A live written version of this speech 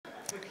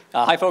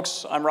Hi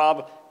folks, I'm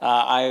Rob.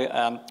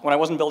 When I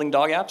wasn't building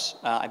dog apps,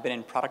 I've been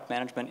in product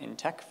management in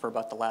tech for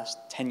about the last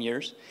 10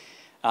 years.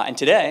 And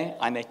today,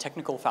 I'm a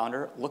technical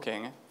founder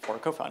looking for a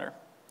co-founder.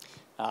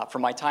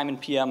 From my time in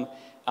PM,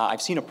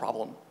 I've seen a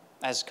problem.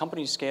 As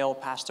companies scale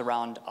past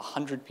around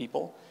 100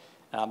 people,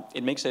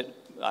 it makes it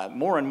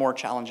more and more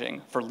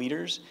challenging for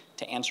leaders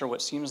to answer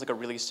what seems like a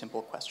really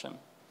simple question.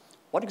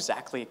 What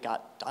exactly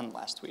got done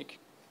last week?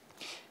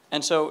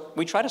 And so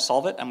we try to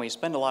solve it, and we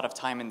spend a lot of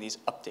time in these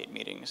update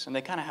meetings, and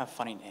they kind of have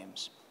funny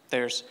names.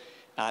 There's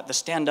the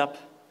stand-up,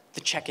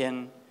 the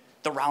check-in,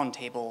 the round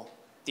table,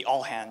 the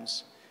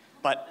all-hands.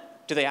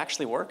 But do they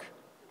actually work?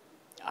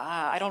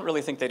 I don't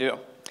really think they do.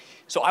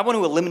 So I want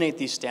to eliminate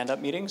these stand-up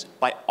meetings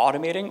by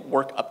automating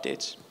work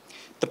updates.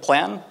 The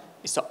plan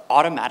is to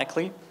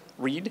automatically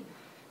read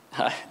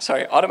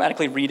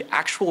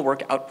actual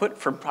work output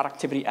from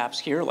productivity apps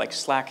here, like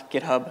Slack,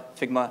 GitHub,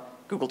 Figma,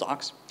 Google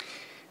Docs.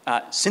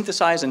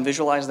 Synthesize and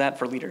visualize that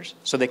for leaders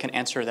so they can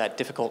answer that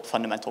difficult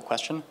fundamental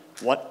question,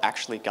 what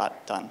actually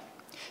got done?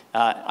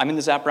 I'm in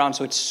the Zap round,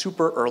 so it's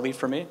super early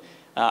for me.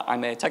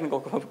 I'm a technical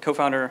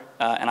co-founder,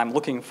 and I'm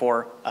looking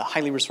for a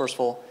highly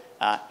resourceful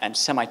and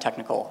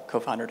semi-technical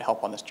co-founder to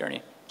help on this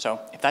journey. So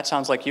if that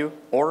sounds like you,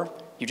 or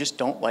you just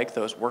don't like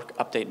those work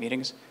update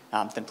meetings,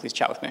 then please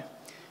chat with me.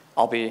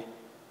 I'll be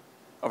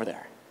over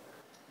there.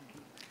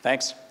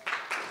 Thanks.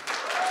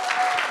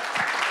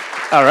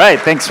 All right,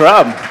 thanks,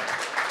 Rob.